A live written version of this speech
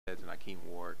Hakim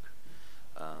Warrick.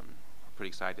 Pretty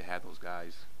excited to have those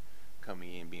guys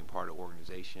coming in, being part of the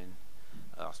organization.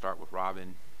 I'll start with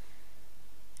Robin.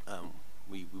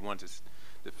 We want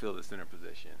to fill the center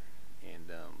position,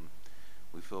 and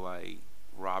we feel like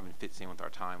Robin fits in with our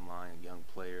timeline, a young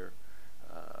player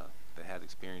that has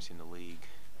experience in the league,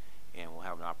 and will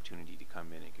have an opportunity to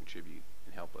come in and contribute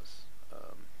and help us.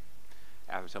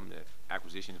 After some of the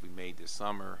acquisitions we made this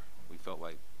summer, we felt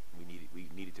like we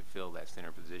needed to fill that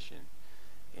center position,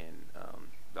 and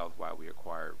that was why we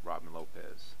acquired Robin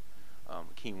Lopez.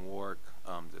 Hakim Warrick,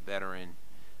 the veteran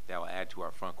that will add to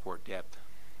our front court depth.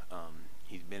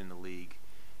 He's been in the league.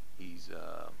 He's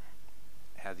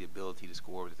has the ability to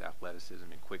score with his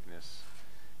athleticism and quickness,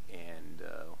 and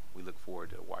we look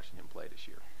forward to watching him play this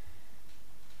year.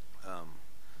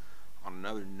 On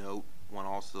another note, I want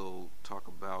to also talk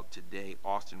about today,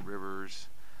 Austin Rivers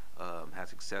had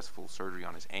successful surgery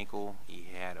on his ankle. He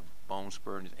had a bone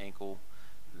spur in his ankle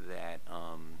that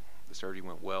the surgery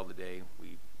went well today.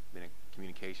 We've been in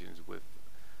communications with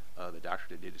the doctor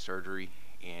that did the surgery,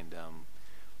 and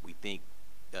we think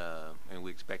and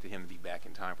we expected him to be back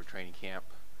in time for training camp.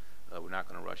 We're not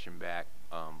going to rush him back,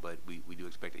 but we do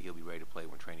expect that he'll be ready to play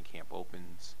when training camp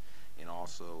opens. And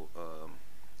also,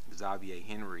 Xavier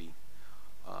Henry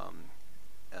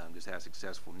just had a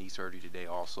successful knee surgery today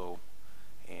also,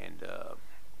 and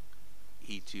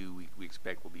he too we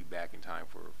expect will be back in time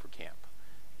for camp.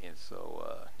 And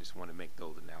so just want to make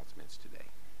those announcements today.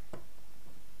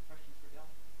 Questions for Dell?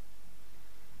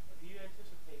 Do you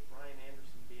anticipate Brian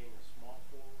Anderson being a small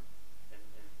forward and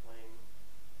playing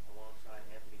alongside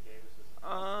Anthony Davis as a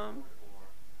forward,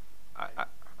 or?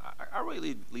 I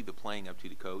really leave the playing up to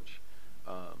the coach.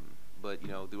 But,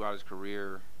 throughout his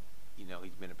career,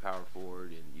 he's been a power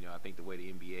forward. And, I think the way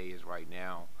the NBA is right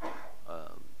now,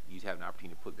 you have an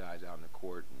opportunity to put guys out in the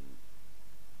court. And,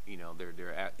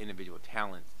 their individual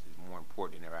talents is more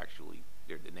important than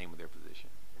the name of their position.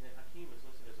 And then Hakim is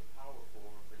listed as a power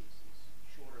forward, but he's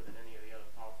shorter than any of the other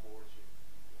power forwards you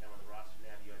have on the roster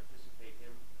now. Do you anticipate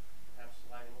him perhaps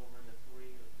sliding over in the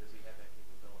three, or does he have that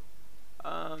capability?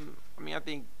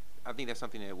 I think that's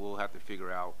something that we'll have to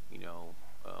figure out,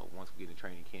 once we get into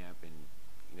training camp. And,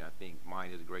 I think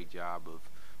Mine does a great job of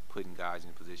putting guys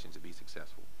in positions to be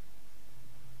successful.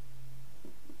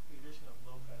 The addition of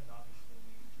Lopez obviously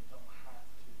means you don't have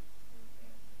to move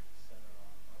Anthony to center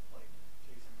or play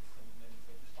Jason Simmons.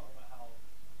 So just talk about how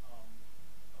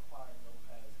acquiring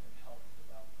Lopez can help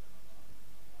development.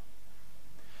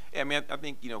 Yeah, I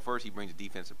think, first he brings a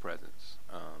defensive presence.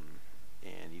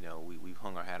 And, we've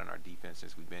hung our hat on our defense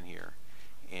since we've been here.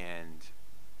 And,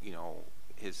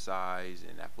 his size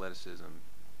and athleticism,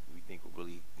 we think will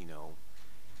really,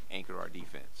 anchor our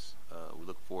defense. We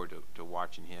look forward to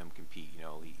watching him compete.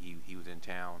 He was in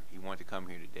town. He wanted to come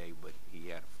here today, but he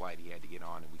had a flight he had to get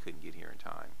on, and we couldn't get here in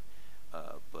time.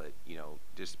 But,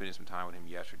 just spending some time with him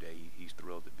yesterday, he's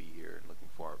thrilled to be here and looking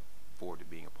forward to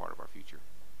being a part of our future.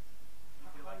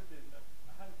 How did the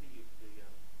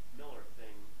Miller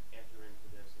thing enter into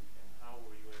this, and how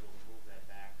were you able to move that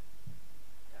back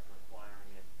after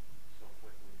acquiring it so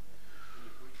quickly? Can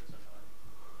you brief us on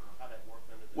how that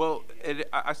worked under the Well, CBA?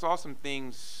 I saw some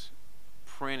things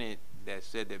printed that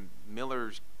said that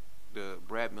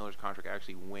Brad Miller's contract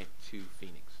actually went to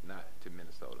Phoenix, not to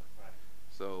Minnesota. Right.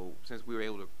 So since we were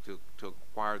able to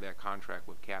acquire that contract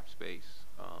with cap space,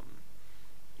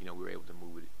 we were able to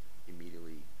move it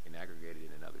immediately and aggregate it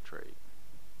in another trade.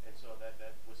 And so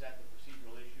was that the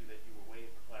procedural issue that you were waiting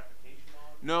for clarification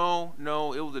on?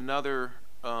 No, it was another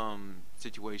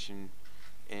situation,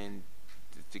 and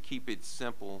to keep it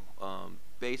simple,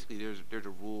 basically there's a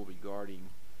rule regarding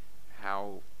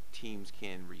how teams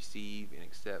can receive and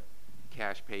accept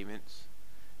cash payments,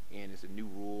 and it's a new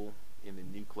rule in the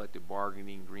new collective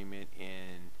bargaining agreement,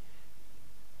 and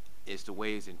it's the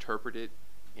way it's interpreted,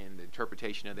 and the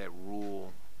interpretation of that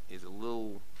rule is a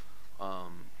little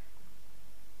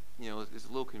it's a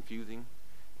little confusing,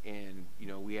 and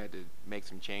we had to make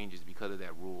some changes because of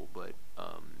that rule. But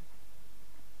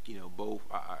both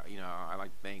I like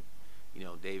to thank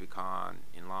David Kahn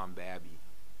and Lon Babby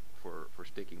for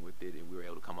sticking with it, and we were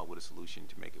able to come up with a solution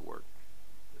to make it work.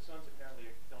 The Suns apparently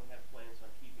don't have plans on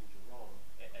keeping Jerome.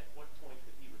 At what point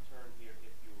could he return here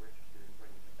if you were interested in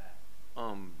bringing him back?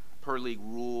 Per league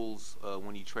rules,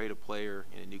 when you trade a player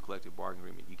in a new collective bargaining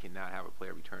agreement, you cannot have a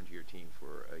player return to your team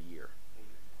for a year.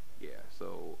 Yeah,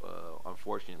 so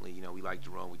unfortunately, we like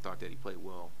Jerome. We thought that he played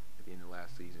well at the end of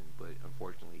last season, but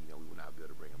unfortunately, we will not be able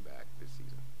to bring him back this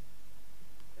season.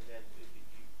 And then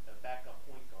a backup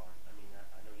point guard. I mean,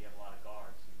 I know you have a lot of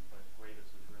guards, but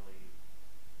Gravis is really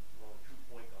a true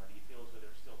point guard. Do you feel as though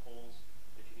there's still holes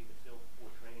that you need to fill before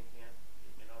training camp?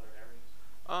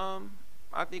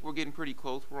 I think we're getting pretty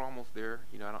close. We're almost there.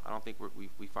 You know, I don't think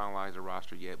we finalized the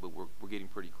roster yet, but we're getting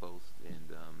pretty close.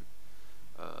 And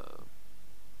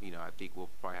you know, I think we'll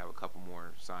probably have a couple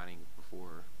more signings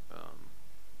before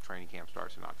training camp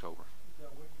starts in October.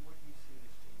 What do you see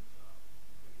this team's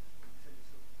when you say this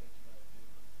is what you guys do,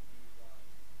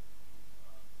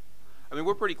 I mean,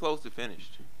 we're pretty close to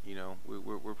finished. You know,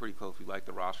 we're pretty close. We like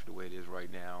the roster the way it is right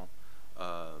now.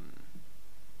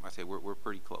 I say we're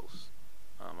pretty close.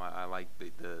 I like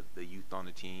the youth on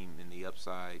the team and the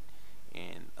upside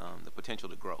and the potential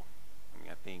to grow. I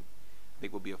mean, I think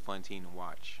we'll be a fun team to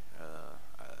watch.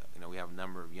 You know, we have a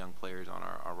number of young players on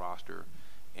our roster,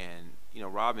 and you know,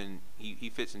 Robin he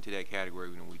fits into that category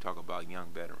when we talk about young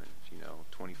veterans. You know,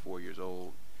 24 years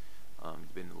old.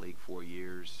 He's been in the league 4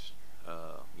 years.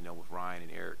 You know, with Ryan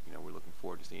and Eric, you know, we're looking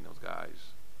forward to seeing those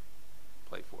guys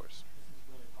play for us. this is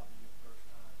really probably your first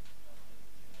time,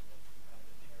 that you've had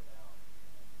to tear down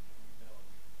and rebuild.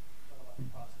 Talk about the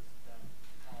process of that,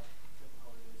 how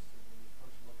difficult it is to when you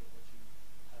first look at what you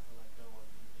have to let go of,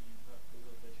 and the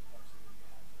realization comes to you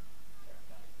have to tear it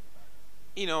down and get it back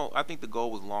up. You know, I think the goal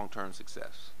was long-term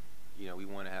success. You know, we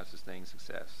want to have sustained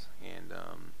success, and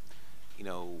you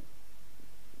know,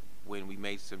 when we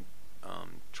made some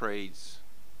trades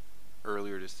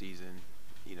earlier this season,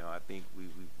 you know, I think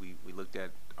we looked at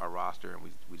our roster and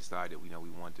we decided, you know, we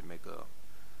wanted to make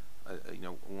you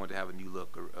know, we wanted to have a new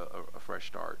look, a fresh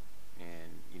start,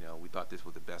 and you know, we thought this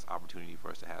was the best opportunity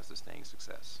for us to have sustained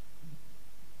success.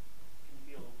 Can you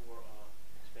be a little more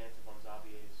expansive on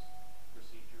Xavier's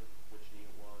procedure, which knee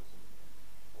it was, and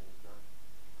what was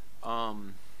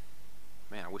done?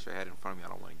 Man, I wish I had it in front of me. I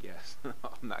don't want to guess.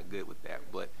 I'm not good with that,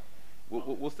 but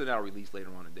we'll send out a release later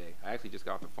on today. I actually just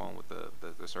got off the phone with the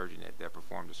surgeon that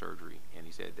performed the surgery, and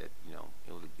he said that you know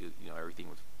you know, everything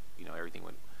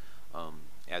went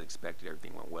as expected.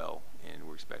 Everything went well, and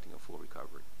we're expecting a full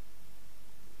recovery.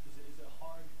 Is it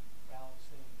hard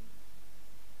balancing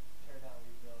tear down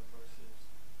rebuild versus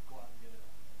go out and get a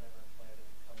veteran player that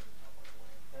can come in and help on the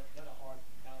way? Is that a hard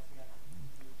balancing act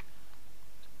to do?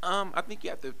 I think you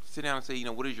have to sit down and say, you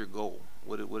know, what is your goal?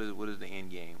 What is the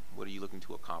end game? What are you looking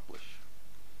to accomplish?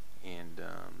 And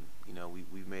you know,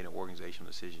 we've made an organizational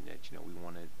decision that, you know, we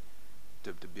wanted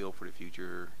to build for the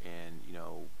future, and you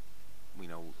know,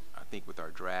 I think with our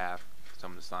draft,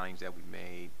 some of the signings that we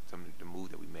made, some of the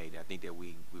moves that we made, I think that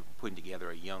we're putting together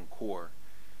a young core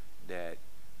that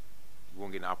we're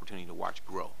gonna get an opportunity to watch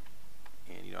grow.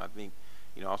 And you know, I think,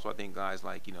 you know, also I think guys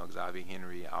like, you know, Xavier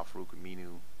Henry, Al-Farouq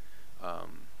Aminu,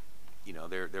 you know,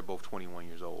 they're both 21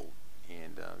 years old,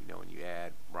 and you know, when you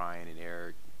add Ryan and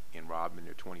Eric and Robin,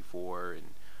 they're 24, and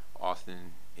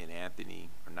Austin and Anthony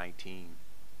are 19.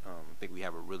 I think we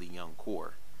have a really young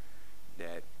core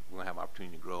that we're gonna have an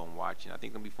opportunity to grow and watch, and I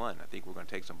think it'll be fun. I think we're gonna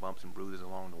take some bumps and bruises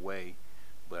along the way,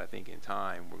 but I think in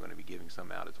time we're gonna be giving some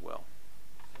out as well.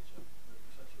 Such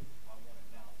a I want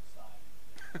it now society.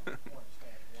 Hornets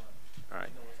fans want. All right.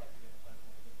 You know what it's like to get a player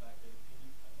when they get back there.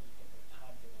 I know you can't put a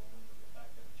timetable on when you'll get back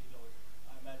there, but you know,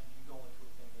 I imagine you go into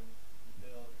it thinking you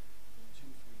build in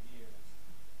 2-3 years,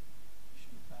 you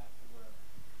shoot back to wherever.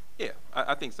 Yeah,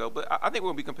 I think so, but I think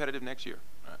we're gonna be competitive next year.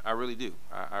 I really do.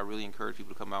 I really encourage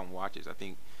people to come out and watch us. I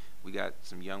think we got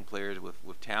some young players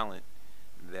with talent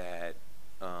that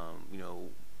you know,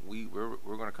 we're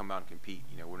going to come out and compete.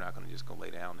 You know, we're not going to just go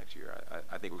lay down next year.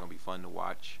 I think we're going to be fun to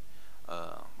watch.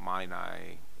 Monty and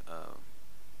I,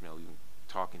 you know, even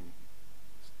talking,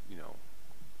 you know,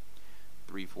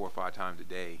 3, 4, 5 times a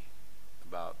day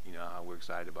about, you know, how we're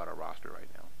excited about our roster right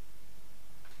now.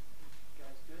 You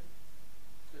guys good?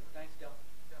 Good. Thanks, Dell.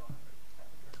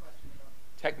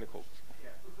 Technical.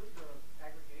 Yeah. With the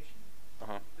aggregation,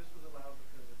 this was allowed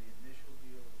because of the initial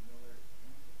deal with Miller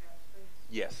into the cap space?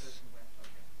 Yes. This went,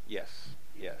 okay. Yes.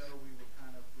 Even Yes. though we were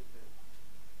kind of with the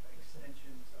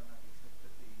extensions, not the extensions,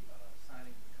 but the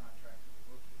signing of the contracts of the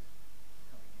rookies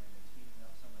coming in and heating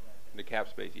up some of that. The cap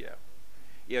space, yeah.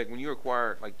 Yeah, like when you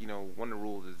acquire, like, you know, one of the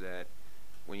rules is that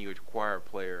when you acquire a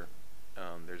player,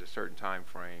 there's a certain time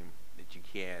frame that you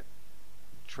can't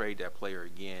trade that player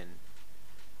again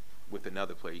with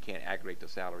another player. You can't aggregate the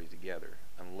salaries together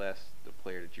unless the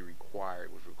player that you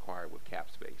required was required with cap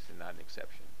space and not an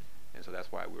exception. And so that's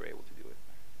why we were able to do it.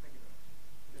 Thank you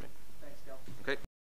very much. Good. Thanks, Del. Okay.